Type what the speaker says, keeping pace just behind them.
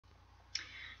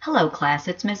Hello class,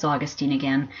 it's Ms. Augustine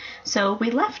again. So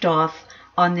we left off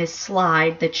on this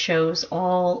slide that shows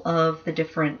all of the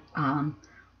different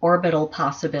orbital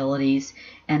possibilities,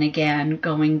 and again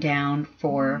going down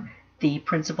for the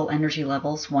principal energy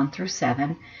levels 1 through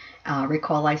 7.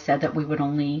 Recall I said that we would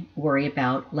only worry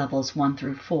about levels 1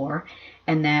 through 4,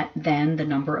 and that then the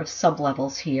number of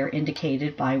sublevels here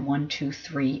indicated by 1, 2,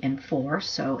 3, and 4.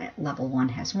 So level 1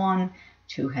 has 1,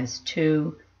 2 has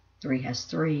 2, 3 has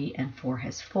 3, and 4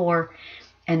 has 4.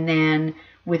 And then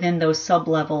within those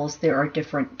sublevels, there are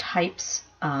different types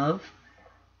of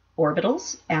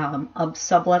orbitals, of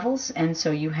sublevels. And so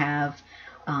you have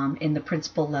in the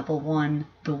principal level 1,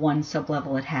 the one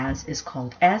sublevel it has is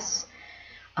called S.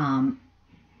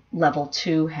 Level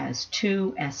 2 has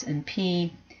 2, S and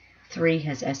P. 3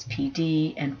 has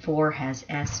SPD, and 4 has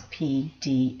S, P,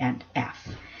 D, and F.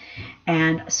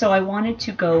 And so I wanted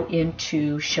to go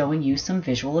into showing you some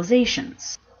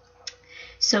visualizations.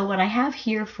 So what I have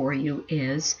here for you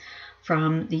is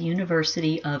from the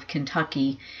University of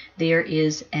Kentucky. There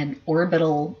is an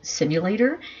orbital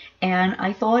simulator, and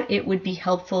I thought it would be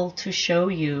helpful to show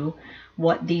you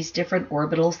what these different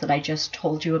orbitals that I just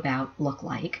told you about look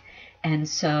like. And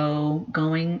so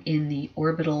going in the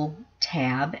orbital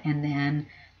tab and then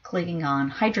clicking on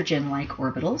hydrogen-like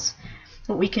orbitals,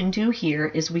 what we can do here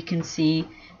is we can see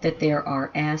that there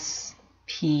are S,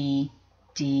 P,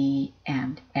 D,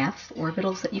 and F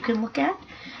orbitals that you can look at.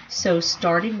 So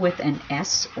starting with an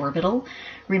S orbital,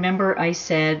 remember I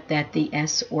said that the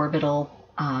S orbital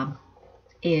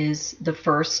is the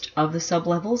first of the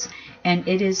sublevels, and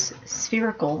it is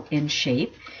spherical in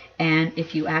shape. And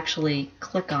if you actually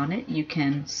click on it, you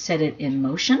can set it in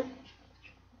motion.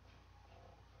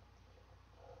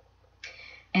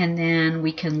 And then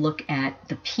we can look at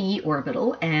the P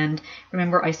orbital. And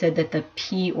remember I said that the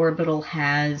P orbital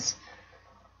has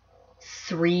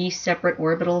 3 separate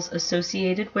orbitals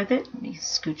associated with it. Let me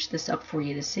scooch this up for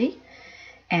you to see.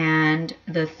 And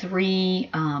the 3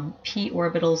 P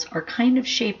orbitals are kind of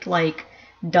shaped like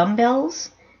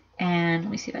dumbbells. And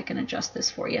let me see if I can adjust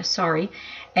this for you. Sorry.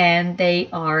 And they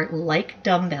are like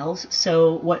dumbbells.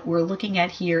 So what we're looking at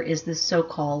here is this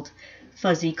so-called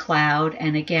fuzzy cloud.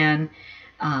 And again,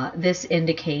 this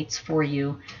indicates for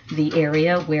you the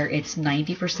area where it's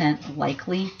 90%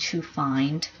 likely to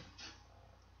find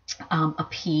a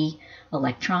P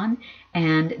electron.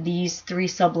 And these 3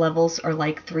 sublevels are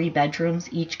like 3 bedrooms.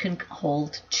 Each can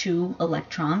hold 2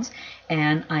 electrons.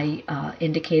 And I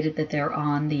indicated that they're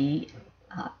on the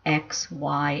X,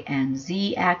 Y, and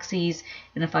Z axes.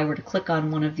 And if I were to click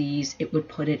on one of these, it would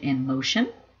put it in motion.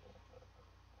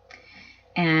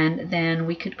 And then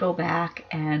we could go back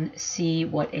and see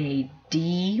what a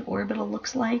D orbital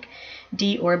looks like.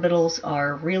 D orbitals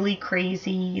are really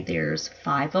crazy. There's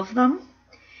 5 of them.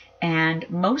 And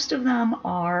most of them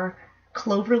are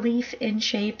cloverleaf in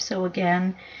shape. So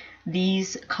again,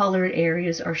 these colored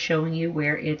areas are showing you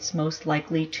where it's most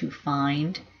likely to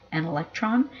find an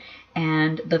electron.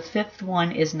 And the 5th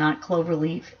one is not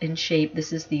cloverleaf in shape.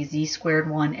 This is the Z-squared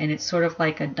one, and it's sort of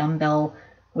like a dumbbell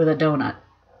with a donut.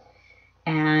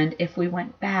 And if we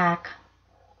went back,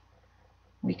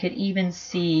 we could even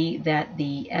see that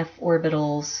the F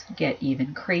orbitals get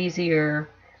even crazier.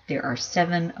 There are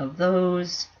 7 of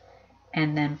those.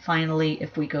 And then finally,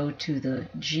 if we go to the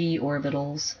G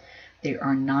orbitals, there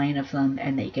are 9 of them,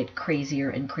 and they get crazier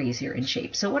and crazier in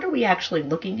shape. So what are we actually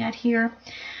looking at here?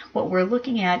 What we're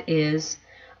looking at is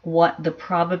what the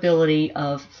probability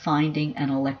of finding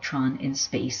an electron in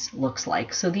space looks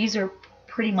like. So these are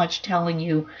pretty much telling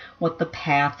you what the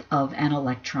path of an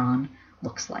electron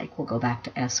looks like. We'll go back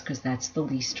to S because that's the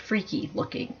least freaky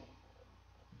looking.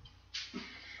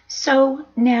 So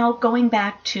now going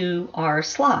back to our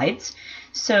slides,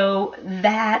 so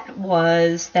that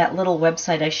was that little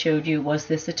website I showed you, was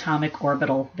this atomic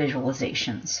orbital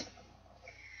visualizations.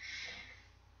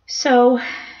 So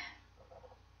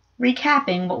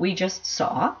recapping what we just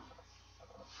saw,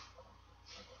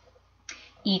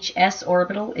 each S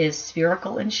orbital is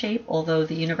spherical in shape, although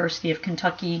the University of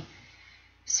Kentucky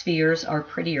spheres are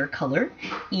prettier colored.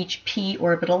 Each P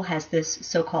orbital has this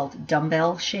so-called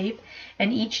dumbbell shape,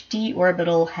 and each D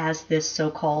orbital has this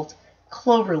so-called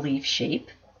cloverleaf shape,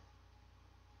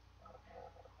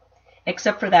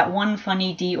 except for that one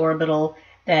funny D orbital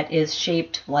that is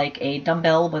shaped like a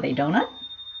dumbbell with a donut.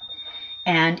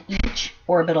 And each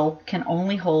orbital can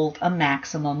only hold a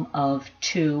maximum of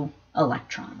 2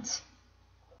 electrons.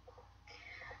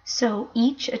 So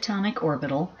each atomic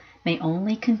orbital may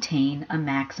only contain a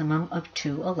maximum of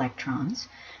 2 electrons.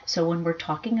 So when we're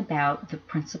talking about the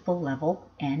principal level,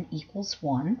 n equals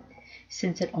 1,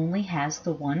 since it only has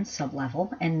the one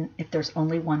sublevel, and if there's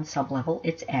only one sublevel,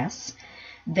 it's S,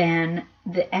 then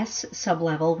the S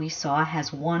sublevel we saw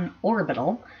has one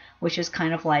orbital, which is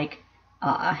kind of like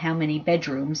how many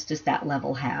bedrooms does that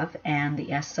level have, and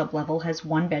the S sublevel has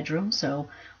one bedroom, so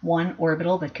one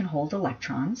orbital that can hold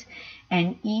electrons,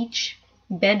 and each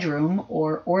bedroom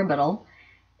or orbital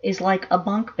is like a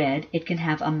bunk bed. It can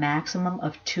have a maximum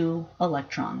of 2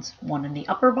 electrons, one in the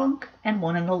upper bunk and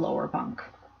one in the lower bunk.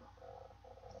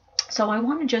 So I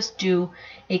want to just do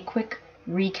a quick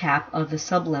recap of the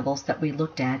sublevels that we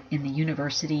looked at in the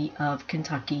University of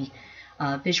Kentucky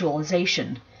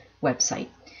visualization website.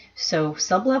 So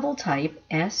sublevel type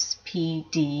S, P,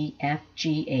 D, F,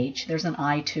 G, H. There's an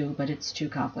I too, but it's too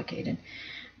complicated.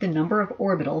 The number of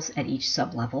orbitals at each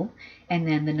sublevel, and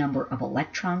then the number of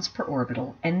electrons per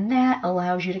orbital, and that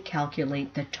allows you to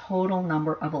calculate the total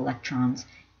number of electrons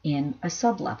in a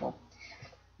sublevel.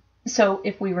 So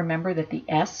if we remember that the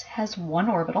S has one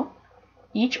orbital,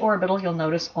 each orbital, you'll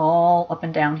notice all up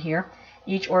and down here,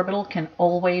 each orbital can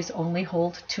always only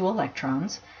hold 2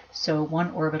 electrons, so one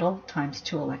orbital times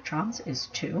 2 electrons is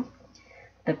 2.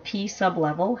 The P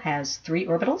sublevel has 3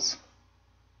 orbitals,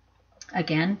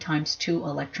 again times 2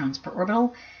 electrons per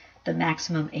orbital. The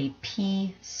maximum a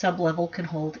P sublevel can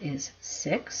hold is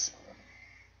 6.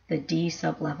 The D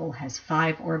sublevel has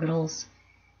 5 orbitals.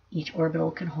 Each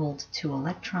orbital can hold 2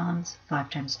 electrons. 5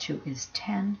 times 2 is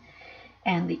 10.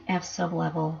 And the F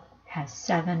sublevel has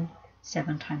 7.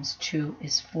 7 times 2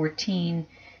 is 14.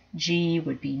 G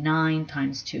would be 9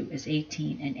 times 2 is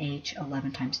 18, and H,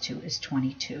 11 times 2 is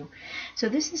 22. So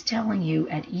this is telling you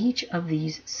at each of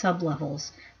these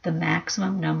sublevels the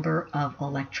maximum number of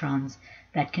electrons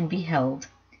that can be held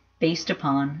based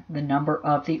upon the number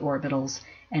of the orbitals,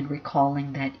 and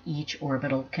recalling that each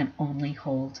orbital can only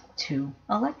hold 2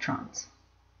 electrons.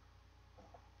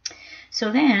 So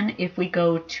then if we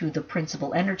go to the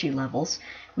principal energy levels,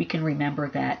 we can remember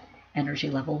that energy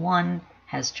level 1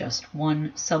 has just one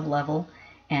sublevel,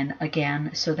 and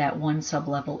again, so that one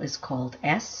sublevel is called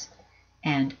S,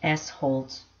 and S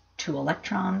holds 2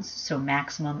 electrons, so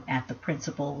maximum at the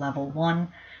principal level 1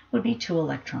 would be 2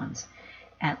 electrons.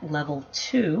 At level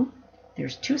 2,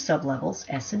 there's 2 sublevels,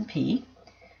 S and P,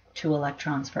 2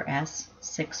 electrons for S,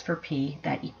 6 for P,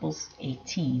 that equals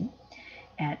 18.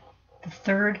 At the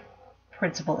third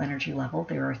principal energy level,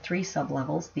 there are 3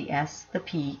 sublevels, the S, the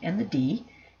P, and the D.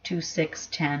 2, 6,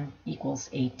 10 equals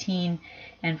 18.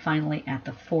 And finally, at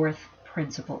the fourth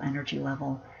principal energy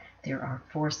level, there are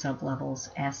 4 sublevels,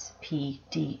 S, P,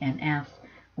 D, and F,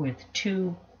 with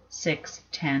 2, 6,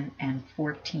 10, and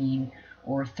 14,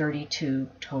 or 32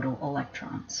 total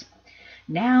electrons.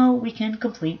 Now we can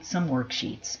complete some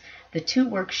worksheets. The 2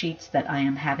 worksheets that I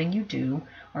am having you do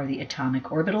are the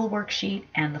atomic orbital worksheet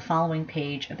and the following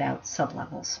page about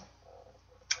sublevels.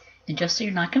 And just so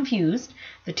you're not confused,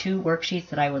 the 2 worksheets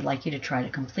that I would like you to try to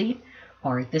complete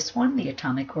are this one, the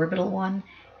atomic orbital one,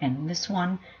 and this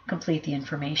one, complete the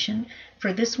information.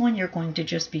 For this one, you're going to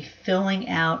just be filling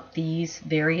out these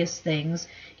various things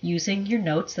using your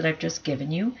notes that I've just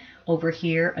given you. Over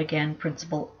here, again,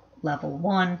 principal level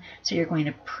 1, so you're going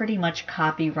to pretty much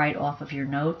copy right off of your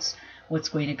notes what's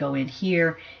going to go in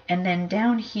here. And then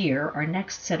down here, our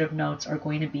next set of notes are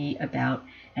going to be about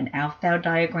an Aufbau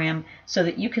diagram, so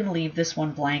that you can leave this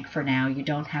one blank for now. You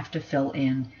don't have to fill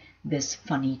in this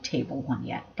funny table one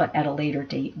yet, but at a later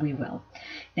date we will.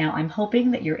 Now I'm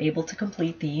hoping that you're able to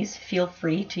complete these. Feel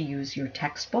free to use your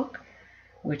textbook,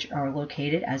 which are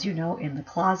located, as you know, in the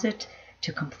closet,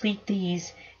 to complete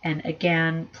these. And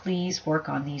again, please work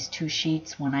on these 2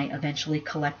 sheets. When I eventually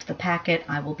collect the packet,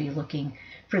 I will be looking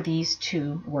for these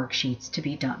 2 worksheets to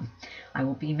be done. I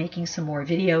will be making some more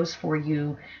videos for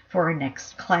you for our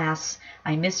next class.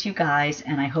 I miss you guys,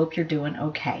 and I hope you're doing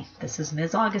okay. This is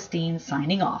Ms. Augustine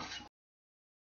signing off.